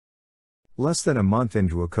Less than a month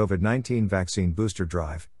into a COVID-19 vaccine booster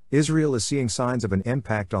drive, Israel is seeing signs of an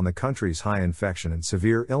impact on the country's high infection and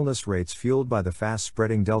severe illness rates fueled by the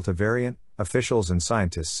fast-spreading Delta variant, officials and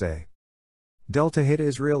scientists say. Delta hit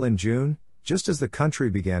Israel in June, just as the country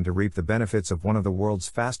began to reap the benefits of one of the world's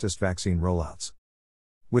fastest vaccine rollouts.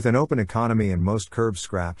 With an open economy and most curbs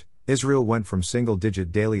scrapped, Israel went from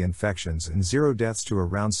single-digit daily infections and 0 deaths to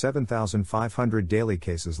around 7,500 daily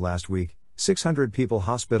cases last week, 600 people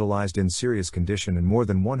hospitalized in serious condition and more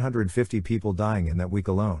than 150 people dying in that week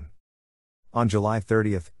alone. On July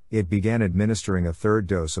 30, it began administering a third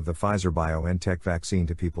dose of the Pfizer-BioNTech vaccine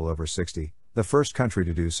to people over 60, the first country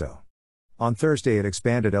to do so. On Thursday it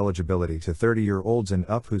expanded eligibility to 30-year-olds and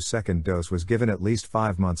up whose second dose was given at least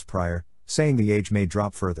 5 months prior, saying the age may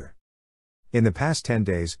drop further. In the past 10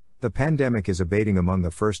 days, the pandemic is abating among the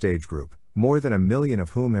first age group, more than 1 million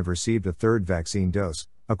of whom have received a third vaccine dose,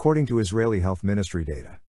 according to Israeli Health Ministry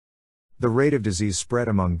data. The rate of disease spread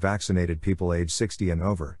among vaccinated people aged 60 and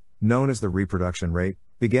over, known as the reproduction rate,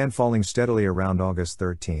 began falling steadily around August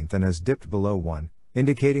 13 and has dipped below 1,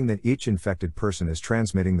 indicating that each infected person is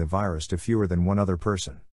transmitting the virus to fewer than one other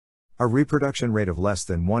person. A reproduction rate of less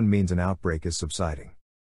than 1 means an outbreak is subsiding.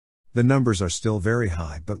 The numbers are still very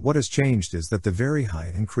high, but what has changed is that the very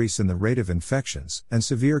high increase in the rate of infections and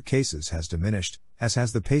severe cases has diminished, as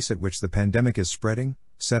has the pace at which the pandemic is spreading,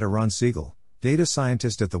 said Eran Siegel, data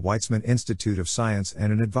scientist at the Weizmann Institute of Science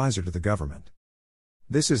and an advisor to the government.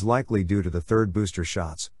 This is likely due to the third booster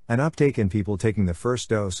shots, an uptake in people taking the first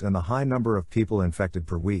dose and the high number of people infected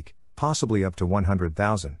per week, possibly up to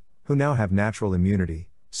 100,000, who now have natural immunity,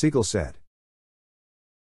 Siegel said.